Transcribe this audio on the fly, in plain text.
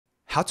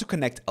How to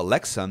connect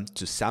Alexa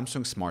to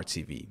Samsung Smart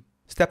TV.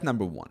 Step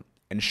number 1.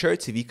 Ensure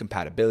TV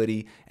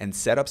compatibility and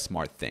set up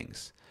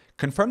SmartThings.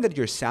 Confirm that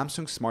your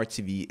Samsung Smart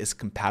TV is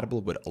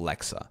compatible with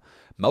Alexa.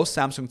 Most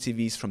Samsung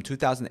TVs from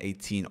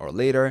 2018 or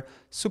later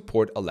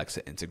support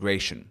Alexa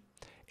integration.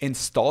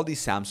 Install the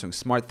Samsung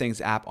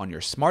SmartThings app on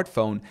your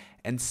smartphone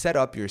and set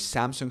up your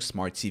Samsung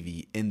Smart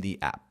TV in the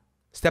app.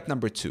 Step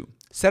number 2.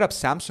 Set up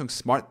Samsung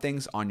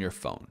SmartThings on your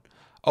phone.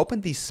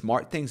 Open the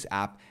SmartThings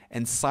app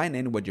and sign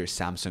in with your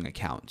Samsung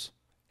account.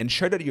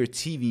 Ensure that your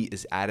TV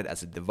is added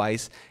as a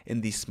device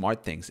in the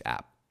SmartThings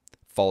app.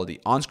 Follow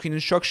the on-screen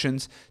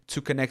instructions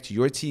to connect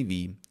your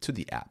TV to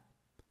the app.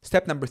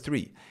 Step number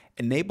 3.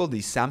 Enable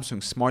the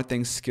Samsung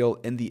SmartThings skill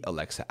in the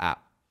Alexa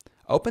app.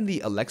 Open the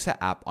Alexa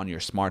app on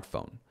your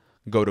smartphone.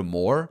 Go to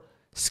More,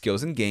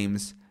 Skills and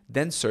Games,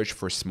 then search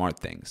for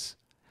SmartThings.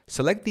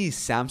 Select the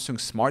Samsung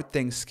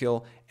SmartThings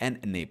skill and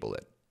enable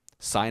it.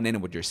 Sign in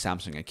with your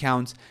Samsung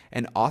account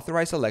and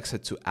authorize Alexa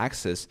to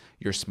access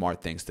your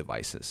SmartThings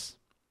devices.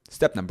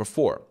 Step number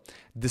 4.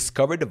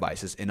 Discover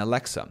devices in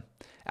Alexa.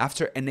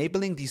 After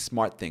enabling the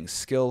SmartThings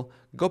skill,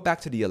 go back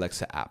to the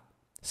Alexa app.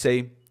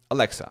 Say,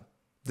 Alexa,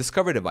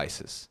 discover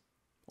devices.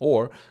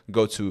 Or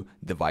go to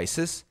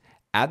Devices,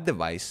 Add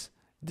Device,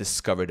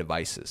 Discover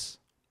Devices.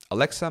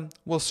 Alexa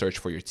will search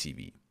for your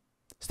TV.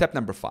 Step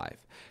number 5.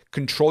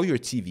 Control your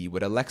TV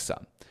with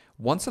Alexa.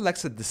 Once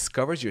Alexa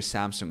discovers your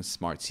Samsung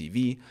Smart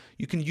TV,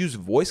 you can use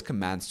voice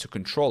commands to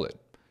control it.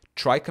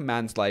 Try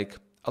commands like,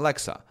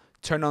 Alexa,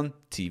 turn on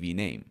TV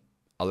name.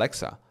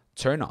 Alexa,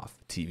 turn off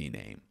TV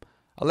name.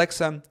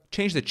 Alexa,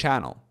 change the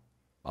channel.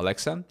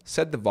 Alexa,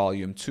 set the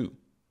volume to.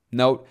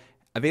 Note,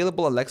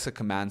 available Alexa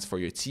commands for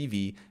your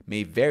TV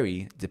may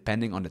vary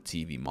depending on the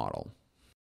TV model.